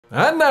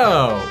And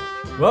now,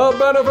 the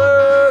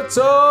benefits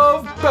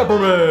of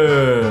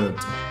peppermint.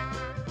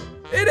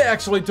 It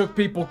actually took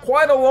people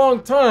quite a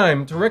long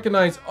time to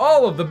recognize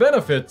all of the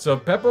benefits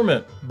of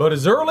peppermint. But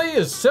as early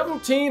as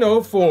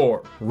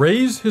 1704,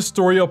 Res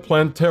Historia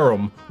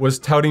Plantarum was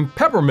touting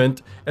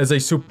peppermint as a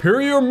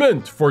superior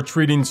mint for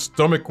treating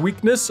stomach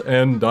weakness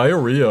and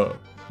diarrhea.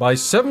 By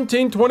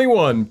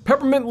 1721,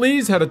 peppermint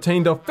leaves had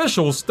attained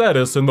official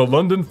status in the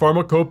London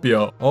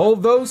Pharmacopoeia,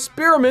 although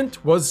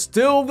spearmint was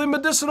still the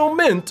medicinal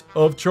mint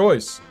of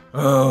choice.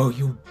 Oh,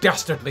 you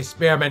dastardly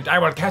spearmint, I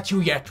will catch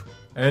you yet.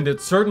 And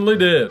it certainly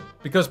did,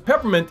 because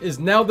peppermint is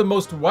now the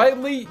most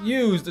widely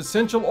used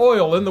essential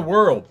oil in the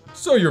world.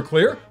 So you're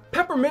clear,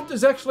 peppermint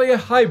is actually a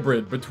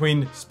hybrid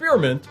between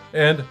spearmint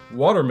and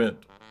watermint.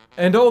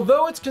 And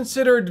although it's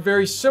considered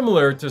very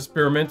similar to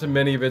spearmint in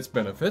many of its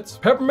benefits,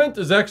 peppermint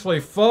is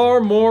actually far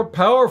more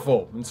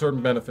powerful in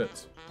certain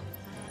benefits.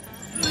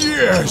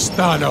 Yes,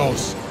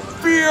 Thanos!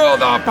 Feel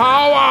the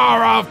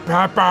power of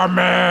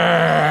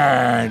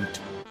peppermint!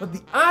 But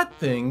the odd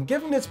thing,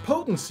 given its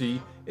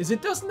potency, is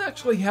it doesn't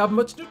actually have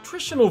much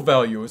nutritional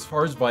value as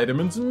far as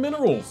vitamins and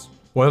minerals.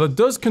 While it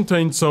does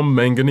contain some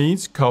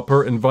manganese,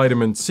 copper, and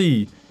vitamin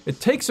C, it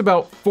takes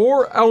about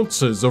 4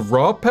 ounces of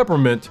raw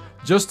peppermint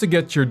just to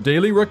get your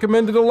daily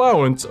recommended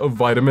allowance of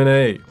vitamin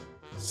A.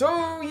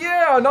 So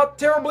yeah, not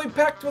terribly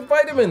packed with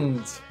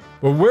vitamins.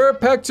 But where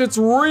it packs its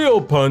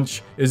real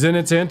punch is in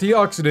its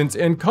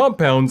antioxidants and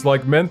compounds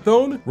like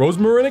menthone,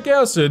 rosmarinic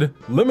acid,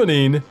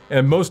 limonene,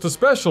 and most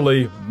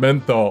especially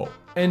menthol.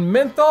 And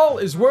menthol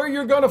is where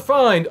you're gonna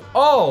find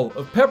all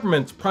of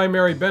peppermint's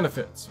primary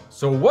benefits.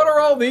 So what are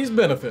all these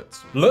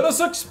benefits? Let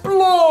us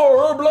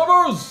explore, herb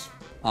lovers!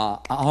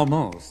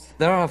 Almost.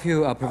 There are a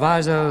few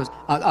provisos,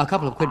 a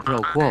couple of quid pro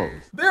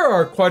quos. There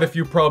are quite a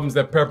few problems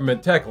that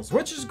peppermint tackles,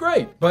 which is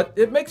great, but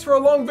it makes for a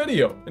long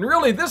video. And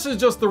really, this is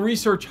just the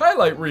research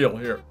highlight reel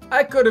here.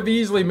 I could have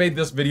easily made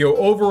this video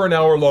over an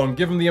hour long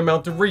given the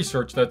amount of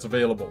research that's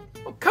available.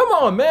 Oh, come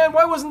on, man,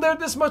 why wasn't there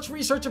this much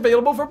research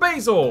available for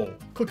basil?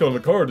 Click on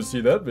the card to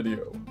see that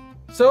video.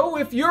 So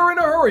if you're in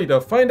a hurry to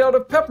find out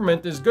if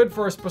peppermint is good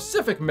for a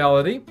specific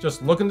malady,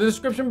 just look in the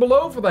description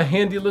below for the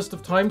handy list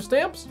of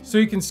timestamps so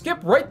you can skip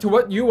right to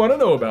what you want to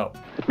know about.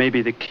 That may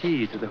be the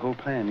key to the whole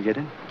plan, you get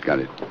it? Got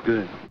it.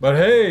 Good. But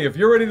hey, if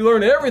you're ready to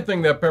learn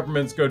everything that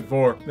peppermint's good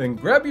for, then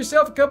grab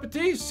yourself a cup of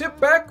tea, sit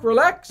back,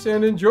 relax,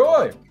 and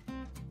enjoy.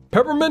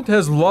 Peppermint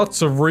has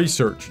lots of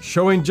research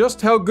showing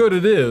just how good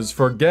it is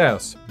for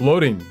gas,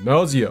 bloating,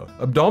 nausea,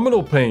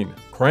 abdominal pain,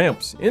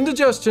 cramps,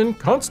 indigestion,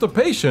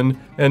 constipation,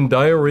 and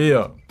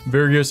diarrhea.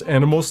 Various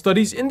animal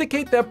studies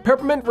indicate that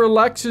peppermint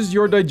relaxes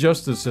your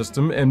digestive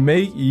system and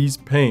may ease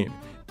pain.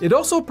 It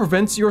also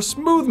prevents your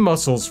smooth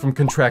muscles from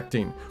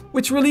contracting,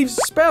 which relieves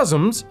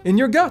spasms in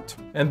your gut.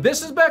 And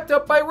this is backed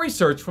up by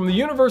research from the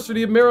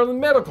University of Maryland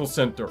Medical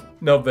Center.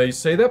 Now they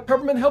say that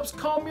peppermint helps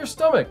calm your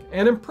stomach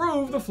and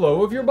improve the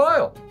flow of your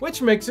bile,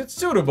 which makes it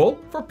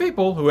suitable for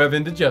people who have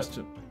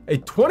indigestion. A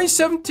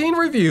 2017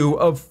 review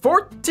of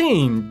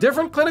 14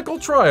 different clinical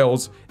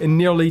trials in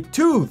nearly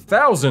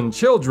 2,000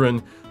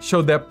 children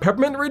showed that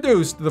peppermint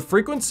reduced the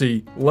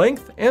frequency,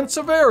 length, and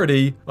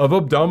severity of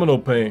abdominal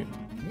pain.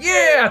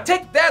 Yeah,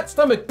 take that,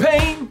 stomach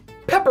pain!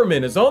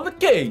 Peppermint is on the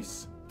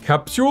case!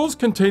 Capsules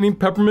containing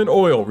peppermint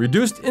oil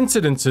reduced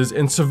incidences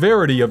and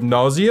severity of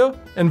nausea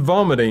and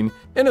vomiting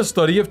in a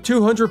study of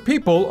 200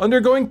 people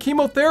undergoing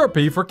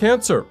chemotherapy for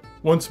cancer.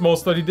 One small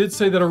study did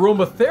say that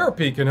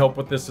aromatherapy can help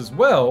with this as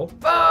well,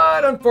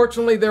 but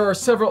unfortunately there are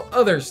several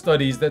other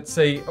studies that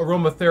say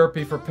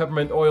aromatherapy for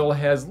peppermint oil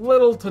has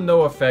little to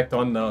no effect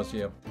on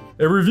nausea.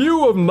 A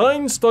review of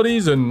 9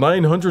 studies in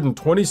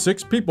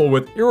 926 people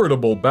with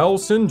irritable bowel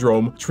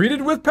syndrome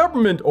treated with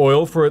peppermint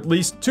oil for at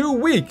least 2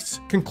 weeks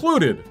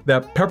concluded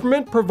that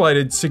peppermint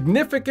provided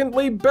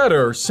significantly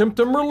better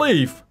symptom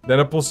relief than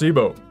a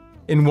placebo.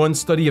 In one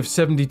study of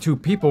 72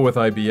 people with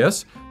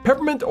IBS,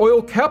 peppermint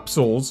oil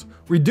capsules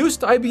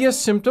reduced IBS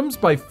symptoms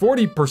by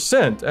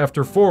 40%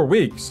 after 4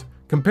 weeks,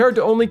 compared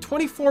to only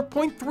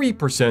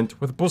 24.3%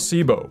 with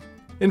placebo.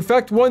 In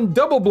fact, one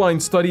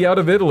double-blind study out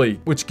of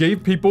Italy, which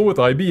gave people with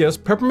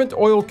IBS peppermint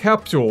oil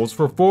capsules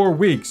for 4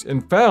 weeks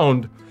and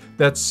found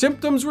that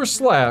symptoms were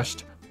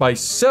slashed by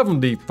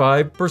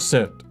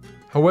 75%.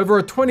 However,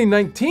 a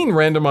 2019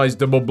 randomized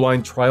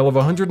double-blind trial of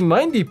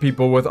 190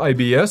 people with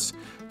IBS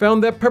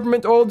found that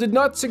peppermint oil did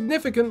not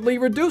significantly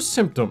reduce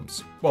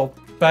symptoms. Well,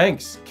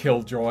 thanks,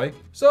 Killjoy.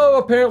 So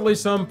apparently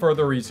some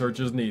further research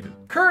is needed.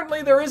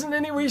 Currently, there isn't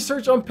any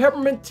research on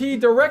peppermint tea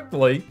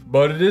directly,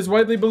 but it is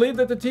widely believed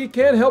that the tea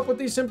can help with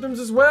these symptoms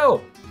as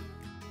well.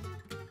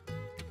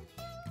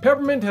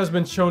 Peppermint has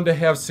been shown to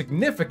have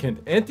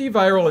significant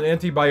antiviral and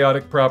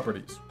antibiotic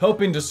properties,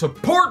 helping to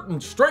support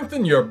and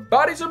strengthen your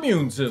body's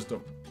immune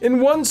system. In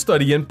one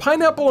study in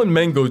pineapple and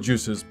mango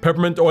juices,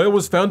 peppermint oil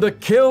was found to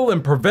kill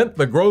and prevent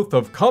the growth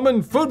of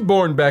common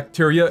foodborne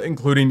bacteria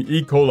including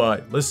E.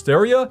 coli,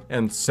 Listeria,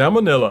 and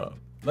Salmonella.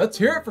 Let's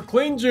hear it for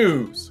clean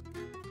juice.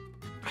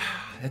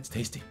 That's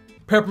tasty.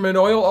 Peppermint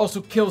oil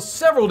also kills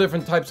several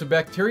different types of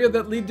bacteria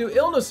that lead to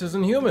illnesses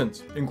in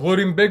humans,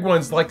 including big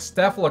ones like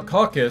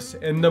staphylococcus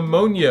and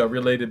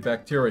pneumonia-related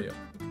bacteria.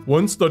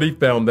 One study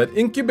found that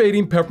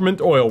incubating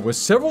peppermint oil with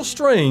several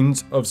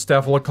strains of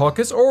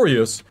Staphylococcus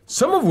aureus,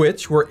 some of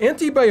which were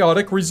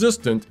antibiotic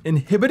resistant,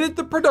 inhibited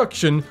the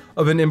production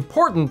of an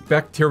important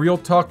bacterial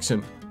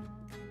toxin.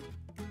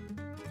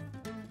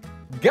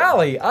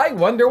 Golly, I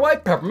wonder why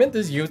peppermint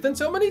is used in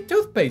so many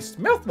toothpastes,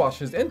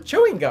 mouthwashes, and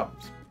chewing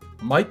gums.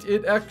 Might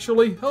it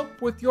actually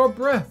help with your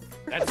breath?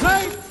 That's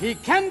right, he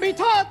can be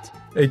taught.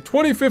 A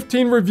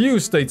 2015 review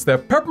states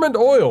that peppermint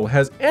oil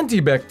has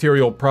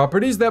antibacterial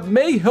properties that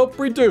may help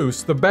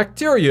reduce the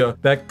bacteria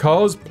that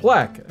cause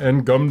plaque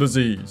and gum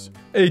disease.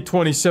 A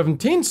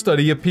 2017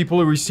 study of people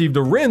who received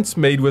a rinse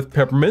made with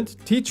peppermint,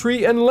 tea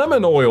tree, and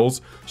lemon oils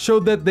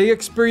showed that they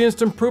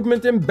experienced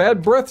improvement in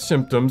bad breath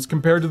symptoms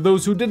compared to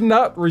those who did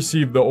not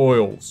receive the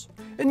oils.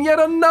 In yet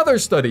another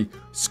study,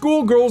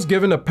 schoolgirls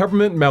given a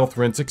peppermint mouth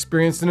rinse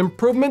experienced an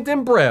improvement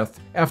in breath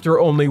after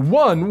only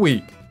 1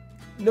 week.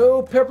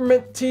 No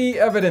peppermint tea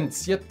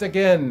evidence yet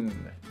again.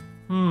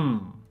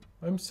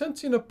 I'm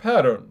sensing a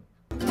pattern.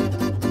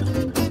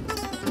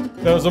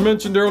 Now, as I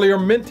mentioned earlier,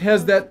 mint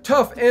has that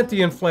tough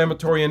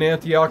anti-inflammatory and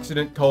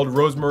antioxidant called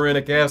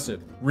rosmarinic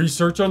acid.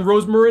 Research on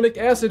rosmarinic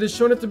acid has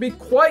shown it to be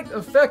quite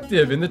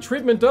effective in the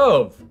treatment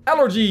of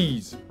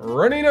allergies,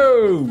 runny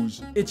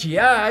nose, itchy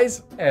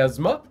eyes,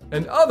 asthma,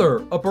 and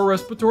other upper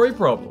respiratory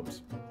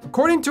problems.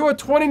 According to a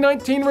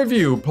 2019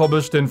 review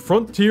published in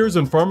Frontiers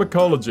in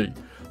Pharmacology,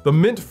 the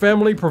mint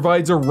family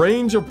provides a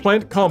range of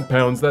plant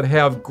compounds that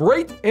have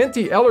great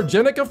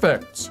anti-allergenic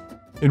effects.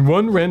 In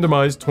one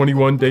randomized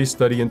 21-day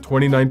study in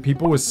 29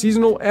 people with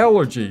seasonal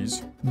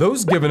allergies,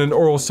 those given an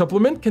oral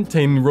supplement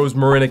containing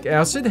rosmarinic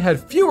acid had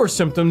fewer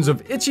symptoms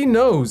of itchy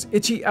nose,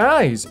 itchy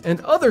eyes,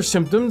 and other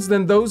symptoms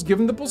than those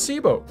given the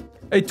placebo.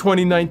 A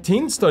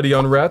 2019 study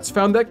on rats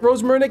found that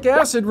rosmarinic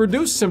acid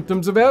reduced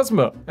symptoms of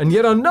asthma, and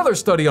yet another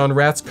study on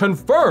rats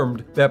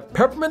confirmed that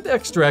peppermint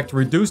extract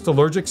reduced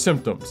allergic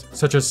symptoms,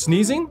 such as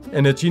sneezing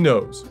and itchy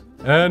nose.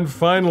 And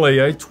finally,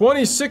 a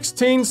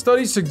 2016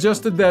 study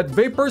suggested that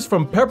vapors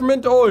from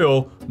peppermint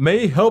oil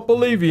may help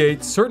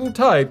alleviate certain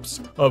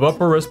types of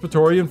upper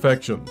respiratory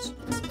infections.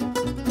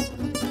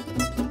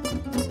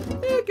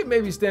 It could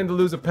maybe stand to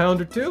lose a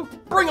pound or two.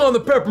 Bring on the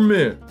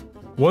peppermint!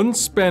 One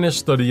Spanish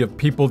study of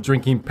people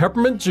drinking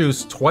peppermint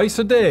juice twice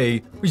a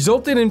day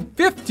resulted in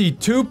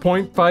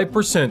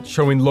 52.5%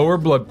 showing lower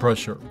blood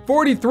pressure,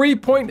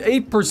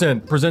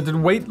 43.8% presented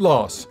weight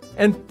loss,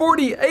 and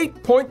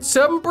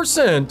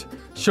 48.7%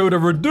 showed a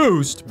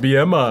reduced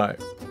BMI.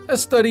 A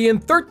study in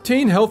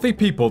 13 healthy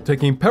people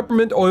taking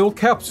peppermint oil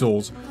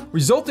capsules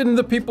resulted in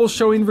the people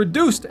showing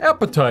reduced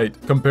appetite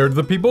compared to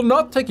the people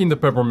not taking the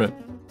peppermint.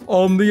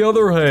 On the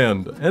other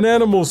hand, an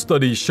animal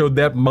study showed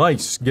that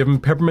mice given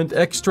peppermint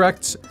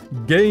extracts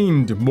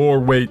gained more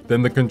weight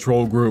than the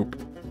control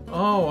group.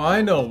 Oh,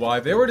 I know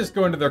why. They were just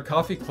going to their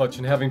coffee clutch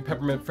and having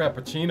peppermint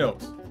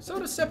frappuccinos. So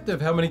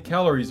deceptive how many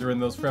calories are in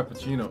those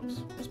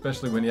frappuccinos,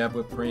 especially when you have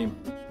whipped cream.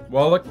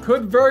 While it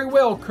could very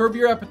well curb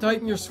your appetite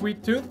and your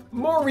sweet tooth,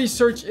 more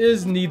research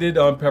is needed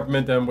on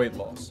peppermint and weight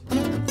loss.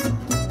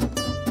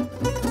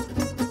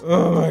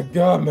 Oh my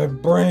god, my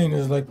brain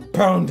is like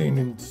pounding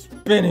and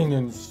spinning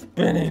and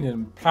spinning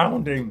and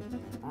pounding.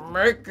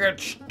 Make it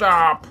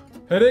stop.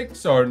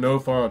 Headaches are no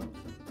fun.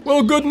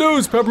 Well, good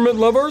news, peppermint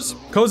lovers,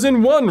 cause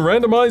in one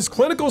randomized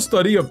clinical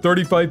study of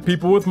 35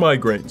 people with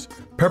migraines,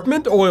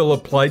 peppermint oil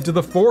applied to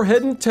the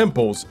forehead and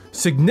temples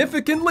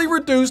significantly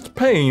reduced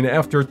pain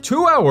after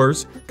 2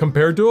 hours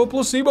compared to a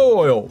placebo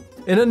oil.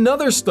 In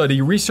another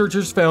study,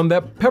 researchers found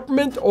that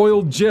peppermint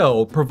oil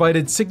gel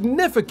provided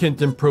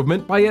significant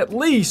improvement by at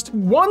least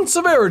one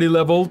severity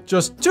level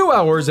just 2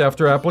 hours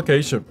after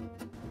application.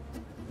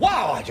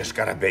 Wow, I just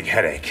got a big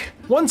headache.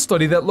 One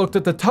study that looked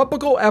at the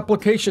topical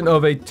application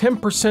of a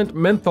 10%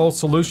 menthol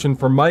solution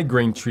for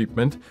migraine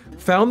treatment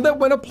found that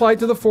when applied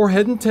to the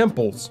forehead and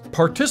temples,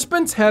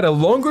 participants had a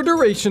longer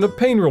duration of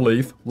pain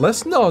relief,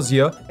 less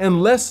nausea,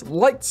 and less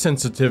light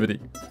sensitivity.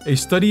 A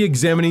study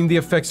examining the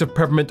effects of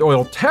peppermint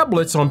oil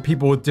tablets on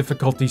people with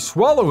difficulty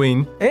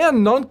swallowing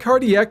and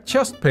non-cardiac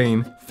chest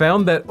pain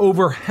found that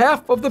over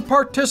half of the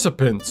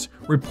participants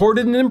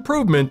reported an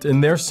improvement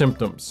in their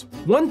symptoms.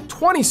 One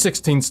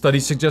 2016 study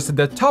suggested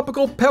that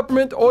topical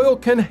peppermint oil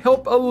can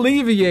help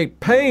alleviate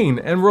pain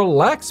and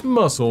relax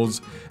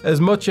muscles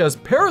as much as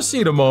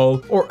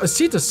paracetamol or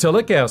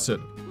acetylsalic acid.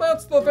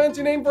 That's the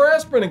fancy name for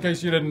aspirin, in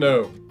case you didn't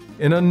know.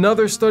 In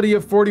another study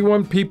of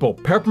 41 people,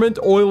 peppermint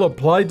oil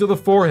applied to the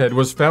forehead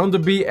was found to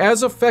be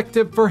as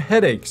effective for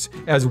headaches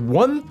as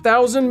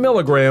 1,000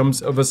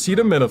 milligrams of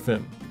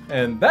acetaminophen.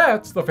 And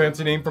that's the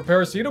fancy name for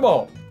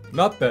paracetamol.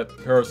 Not that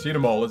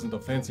paracetamol isn't a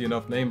fancy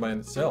enough name by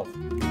itself.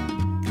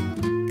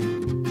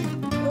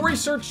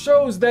 Research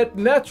shows that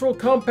natural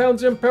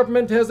compounds in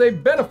peppermint has a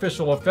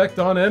beneficial effect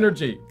on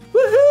energy.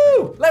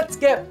 Woohoo! Let's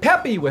get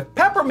peppy with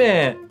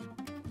peppermint!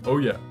 Oh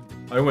yeah,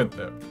 I went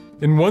there.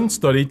 In one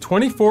study,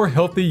 24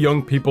 healthy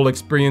young people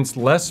experienced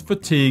less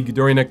fatigue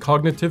during a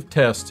cognitive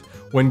test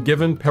when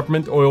given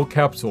peppermint oil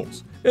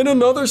capsules. In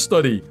another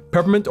study,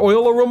 peppermint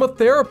oil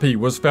aromatherapy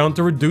was found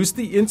to reduce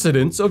the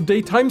incidence of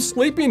daytime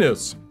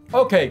sleepiness.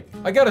 Okay,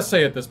 I gotta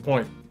say at this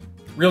point,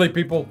 really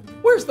people,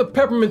 where's the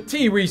peppermint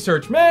tea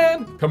research,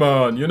 man? Come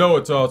on, you know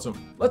it's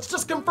awesome. Let's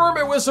just confirm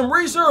it with some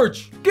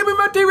research. Give me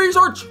my tea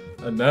research.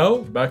 And now,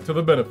 back to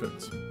the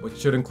benefits, which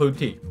should include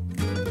tea.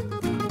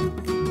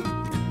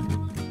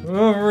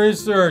 Oh,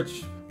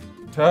 research.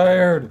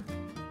 Tired.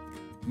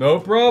 No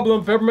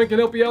problem, peppermint can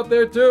help you out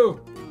there too.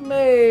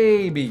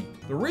 Maybe.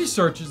 The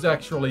research is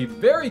actually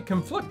very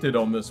conflicted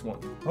on this one.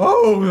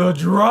 Oh, the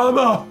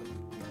drama!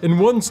 In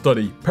one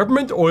study,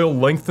 peppermint oil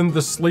lengthened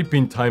the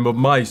sleeping time of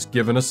mice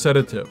given a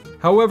sedative.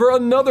 However,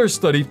 another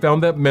study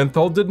found that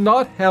menthol did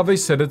not have a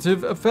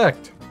sedative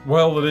effect.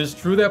 While it is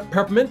true that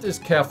peppermint is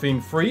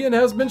caffeine-free and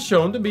has been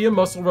shown to be a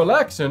muscle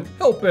relaxant,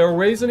 help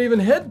airways, and even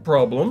head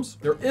problems,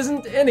 there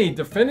isn't any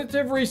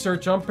definitive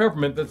research on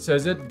peppermint that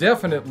says it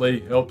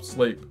definitely helps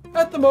sleep.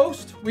 At the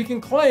most, we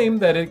can claim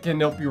that it can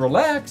help you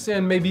relax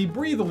and maybe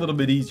breathe a little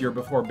bit easier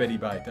before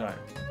beddy-bye time.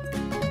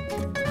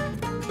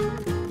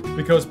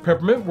 Because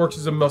peppermint works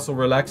as a muscle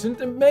relaxant,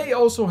 it may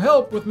also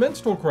help with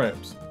menstrual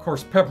cramps. Of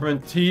course,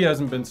 peppermint tea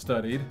hasn't been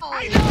studied.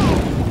 I know!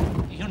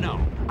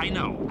 You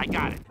know, I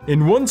got it.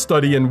 In one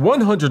study in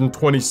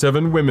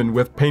 127 women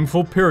with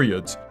painful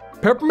periods,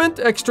 peppermint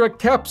extract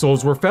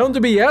capsules were found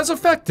to be as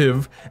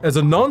effective as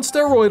a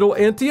non-steroidal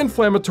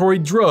anti-inflammatory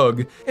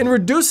drug in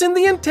reducing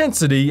the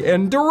intensity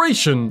and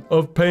duration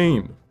of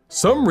pain.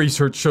 Some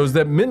research shows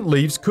that mint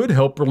leaves could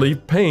help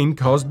relieve pain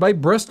caused by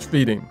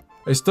breastfeeding.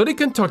 A study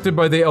conducted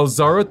by the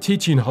Al-Zahra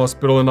Teaching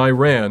Hospital in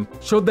Iran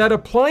showed that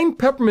applying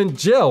peppermint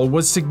gel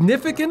was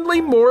significantly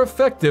more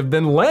effective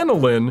than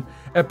lanolin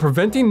at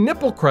preventing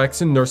nipple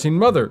cracks in nursing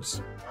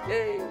mothers.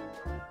 Yay!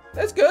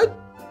 That's good!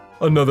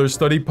 Another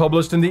study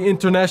published in the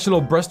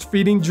International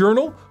Breastfeeding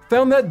Journal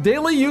found that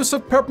daily use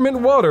of peppermint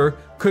water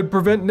could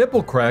prevent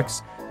nipple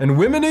cracks, and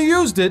women who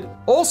used it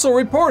also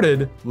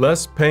reported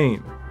less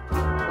pain.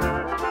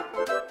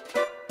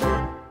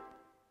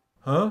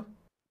 Huh?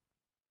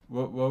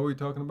 What were we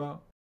talking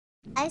about?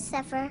 I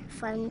suffer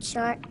from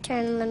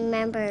short-term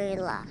memory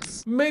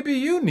loss. Maybe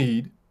you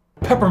need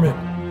peppermint.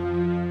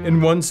 In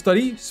one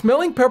study,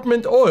 smelling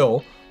peppermint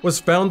oil was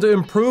found to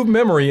improve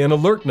memory and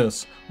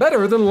alertness,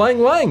 better than Lang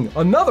Lang,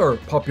 another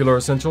popular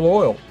essential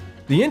oil.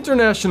 The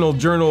International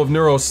Journal of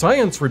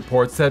Neuroscience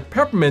reports that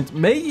peppermint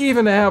may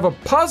even have a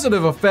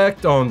positive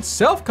effect on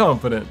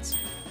self-confidence.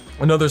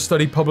 Another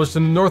study published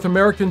in the North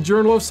American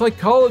Journal of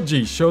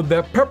Psychology showed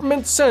that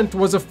peppermint scent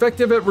was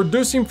effective at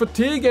reducing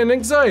fatigue and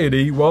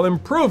anxiety while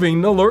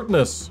improving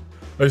alertness.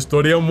 A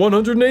study on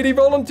 180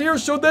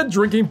 volunteers showed that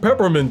drinking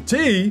peppermint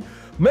tea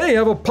may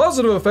have a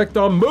positive effect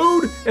on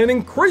mood and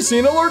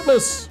increasing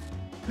alertness.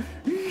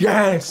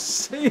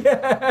 Yes!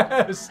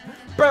 Yes!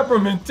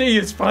 Peppermint tea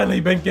has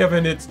finally been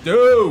given its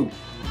due!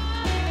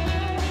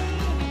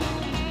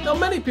 Now,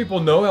 many people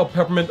know how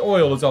peppermint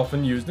oil is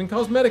often used in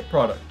cosmetic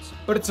products,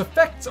 but its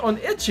effects on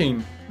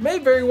itching may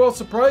very well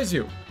surprise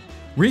you.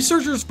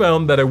 Researchers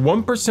found that a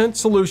 1%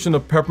 solution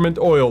of peppermint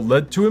oil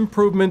led to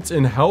improvements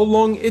in how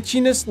long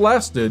itchiness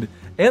lasted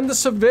and the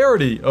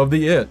severity of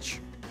the itch.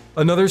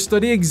 Another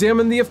study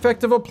examined the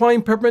effect of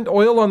applying peppermint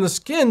oil on the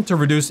skin to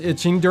reduce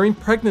itching during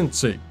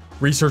pregnancy.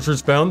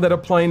 Researchers found that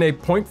applying a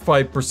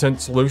 0.5%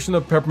 solution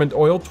of peppermint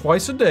oil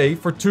twice a day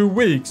for 2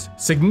 weeks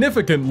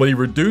significantly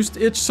reduced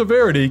itch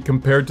severity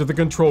compared to the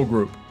control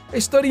group.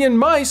 A study in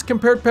mice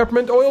compared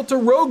peppermint oil to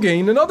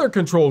Rogaine and other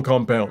control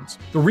compounds.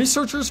 The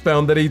researchers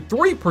found that a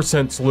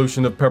 3%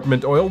 solution of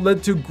peppermint oil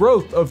led to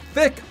growth of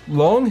thick,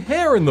 long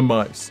hair in the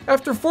mice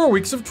after 4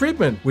 weeks of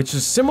treatment, which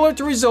is similar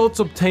to results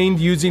obtained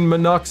using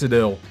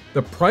minoxidil,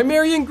 the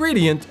primary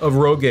ingredient of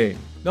Rogaine.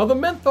 Now, the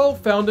menthol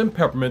found in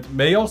peppermint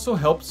may also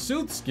help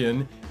soothe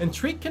skin and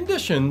treat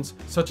conditions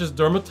such as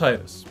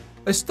dermatitis.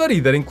 A study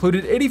that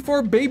included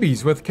 84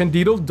 babies with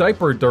congenital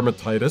diaper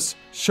dermatitis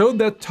showed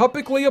that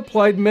topically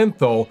applied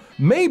menthol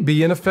may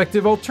be an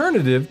effective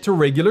alternative to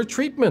regular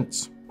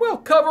treatments. Well,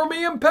 cover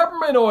me in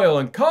peppermint oil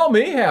and call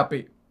me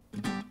happy.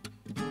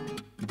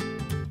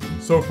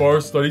 So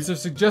far, studies have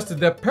suggested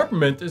that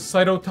peppermint is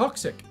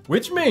cytotoxic,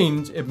 which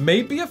means it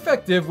may be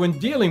effective when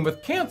dealing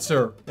with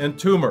cancer and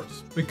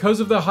tumors. Because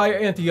of the high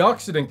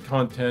antioxidant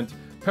content,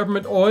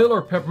 peppermint oil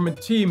or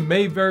peppermint tea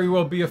may very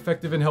well be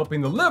effective in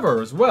helping the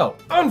liver as well.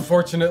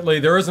 Unfortunately,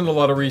 there isn't a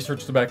lot of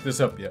research to back this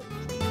up yet.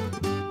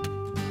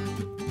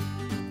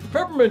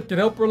 Peppermint can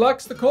help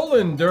relax the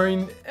colon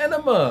during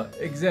enema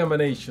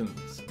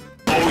examinations.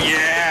 Oh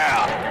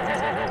yeah!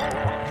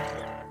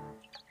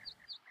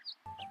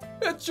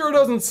 It sure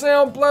doesn't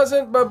sound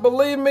pleasant, but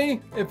believe me,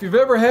 if you've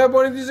ever had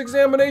one of these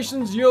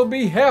examinations, you'll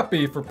be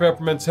happy for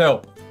peppermint's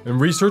help. And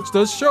research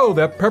does show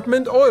that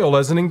peppermint oil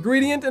as an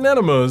ingredient in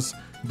enemas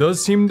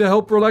does seem to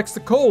help relax the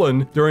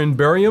colon during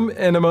barium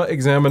enema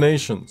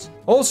examinations.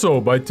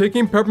 Also, by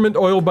taking peppermint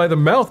oil by the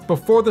mouth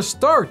before the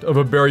start of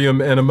a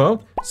barium enema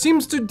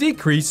seems to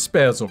decrease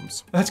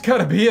spasms. That's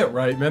gotta be it,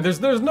 right, man?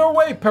 There's no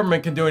way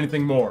peppermint can do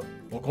anything more.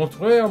 Au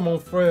contraire, mon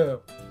frère.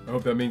 I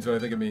hope that means what I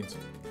think it means.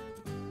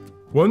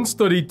 One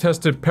study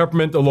tested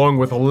peppermint along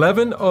with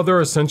 11 other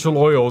essential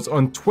oils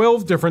on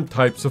 12 different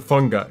types of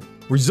fungi.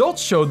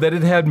 Results showed that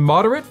it had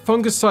moderate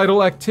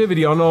fungicidal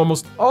activity on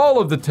almost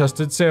all of the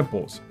tested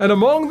samples. And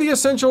among the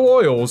essential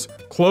oils,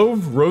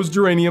 clove, rose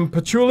geranium,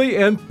 patchouli,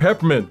 and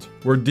peppermint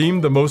were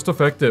deemed the most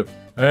effective.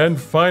 And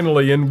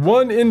finally, in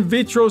one in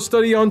vitro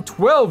study on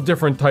 12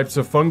 different types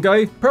of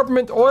fungi,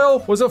 peppermint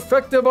oil was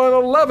effective on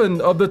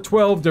 11 of the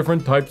 12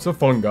 different types of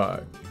fungi.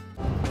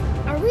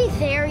 Are we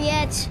there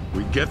yet?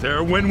 We get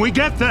there when we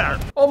get there.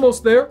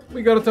 Almost there.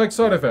 We gotta take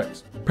side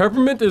effects.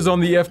 Peppermint is on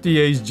the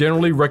FDA's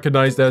generally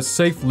recognized as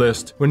safe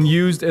list when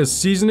used as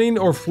seasoning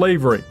or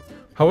flavoring.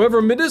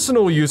 However,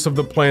 medicinal use of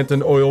the plant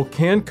and oil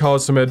can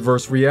cause some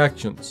adverse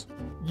reactions.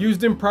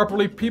 Used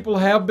improperly, people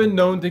have been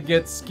known to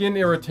get skin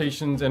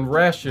irritations and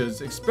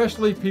rashes,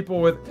 especially people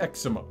with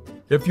eczema.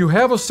 If you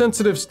have a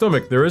sensitive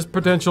stomach, there is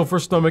potential for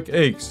stomach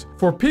aches.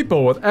 For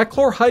people with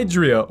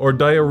achlorhydria or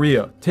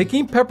diarrhea,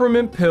 taking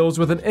peppermint pills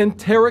with an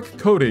enteric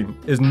coating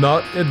is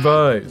not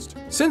advised,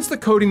 since the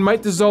coating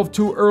might dissolve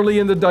too early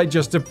in the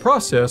digestive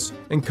process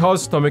and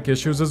cause stomach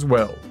issues as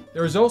well.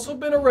 There has also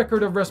been a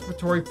record of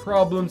respiratory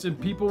problems in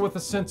people with a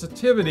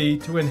sensitivity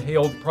to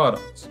inhaled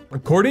products.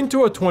 According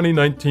to a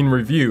 2019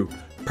 review,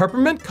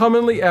 peppermint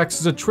commonly acts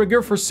as a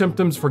trigger for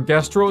symptoms for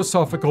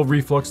gastroesophageal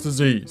reflux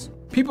disease.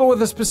 People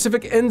with a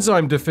specific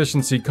enzyme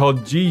deficiency called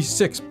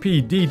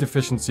G6PD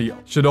deficiency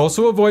should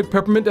also avoid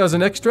peppermint as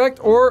an extract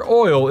or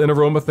oil in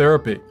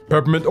aromatherapy.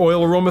 Peppermint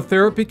oil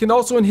aromatherapy can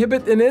also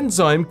inhibit an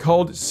enzyme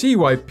called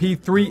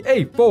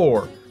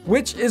CYP3A4,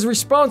 which is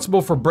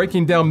responsible for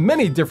breaking down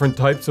many different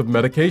types of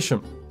medication.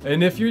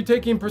 And if you're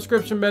taking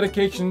prescription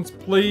medications,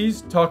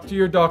 please talk to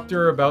your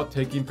doctor about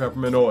taking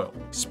peppermint oil.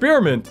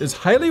 Spearmint is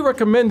highly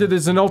recommended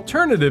as an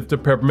alternative to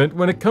peppermint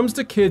when it comes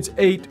to kids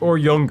 8 or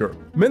younger.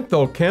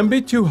 Menthol can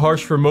be too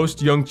harsh for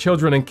most young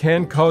children and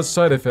can cause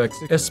side effects,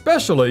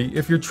 especially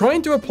if you're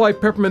trying to apply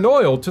peppermint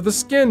oil to the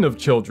skin of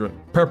children.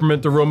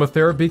 Peppermint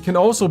aromatherapy can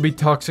also be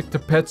toxic to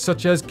pets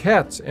such as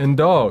cats and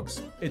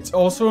dogs. It's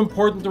also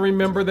important to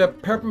remember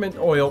that peppermint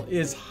oil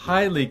is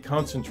highly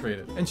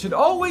concentrated and should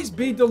always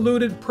be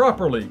diluted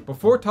properly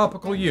before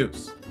topical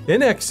use.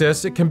 In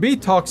excess, it can be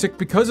toxic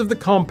because of the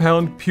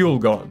compound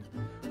pulegon,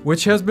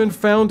 which has been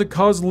found to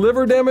cause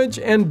liver damage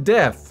and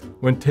death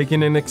when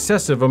taken in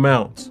excessive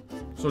amounts.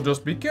 So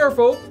just be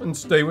careful and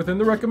stay within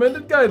the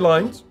recommended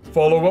guidelines.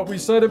 Follow what we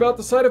said about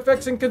the side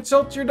effects and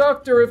consult your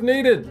doctor if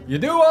needed. You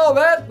do all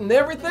that and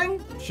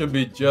everything should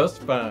be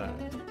just fine.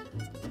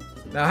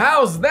 Now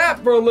how's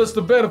that for a list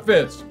of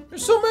benefits?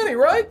 There's so many,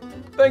 right?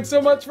 Thanks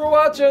so much for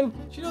watching.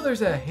 Did you know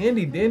there's a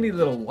handy dandy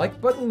little like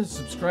button and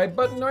subscribe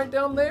button right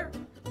down there?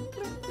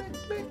 Click, click,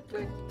 click,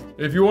 click.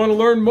 If you want to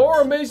learn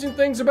more amazing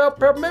things about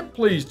peppermint,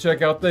 please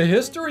check out the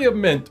history of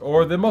mint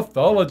or the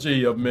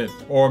mythology of mint,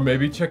 or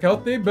maybe check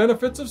out the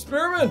benefits of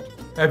spearmint.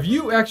 Have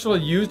you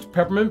actually used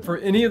peppermint for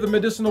any of the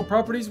medicinal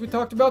properties we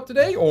talked about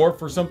today, or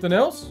for something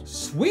else?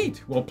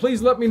 Sweet! Well,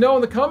 please let me know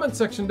in the comment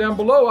section down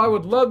below. I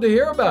would love to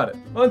hear about it.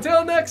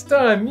 Until next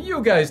time,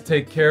 you guys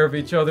take care of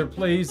each other,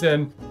 please,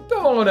 and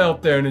go on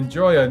out there and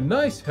enjoy a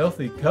nice,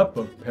 healthy cup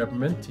of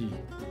peppermint tea,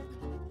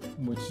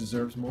 which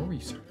deserves more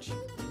research.